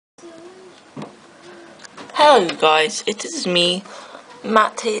Hello guys, it is me,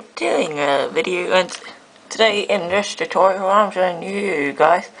 Matt here, doing a video, and today in this tutorial I'm showing you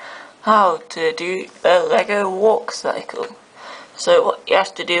guys how to do a Lego walk cycle. So what you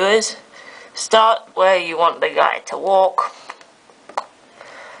have to do is start where you want the guy to walk,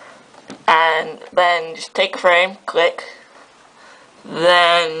 and then just take a frame, click,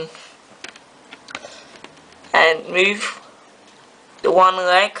 then and move the one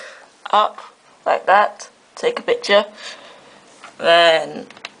leg up like that. Take a picture, then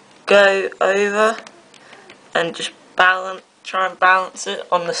go over and just try and balance it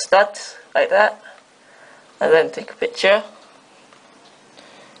on the studs like that, and then take a picture,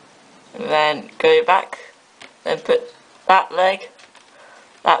 and then go back and put that leg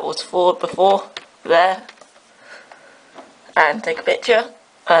that was forward before there, and take a picture,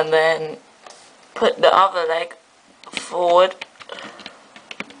 and then put the other leg forward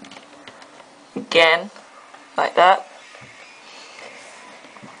again like that.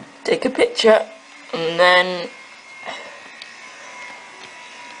 Take a picture, and then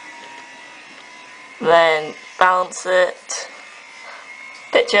balance it.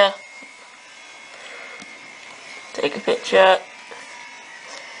 Picture. Take a picture,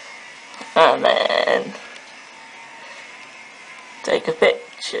 and then take a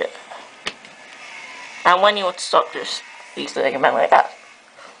picture. And when you want to stop, just use the Lego Man like that.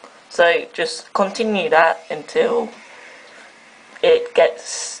 So just continue that until it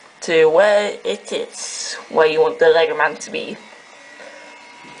gets to where it is, where you want the Lego Man to be.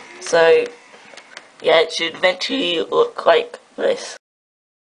 So yeah, it should eventually look like this.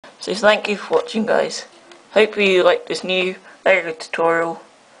 So thank you for watching guys. Hope you like this new Lego tutorial.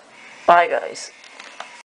 Bye guys.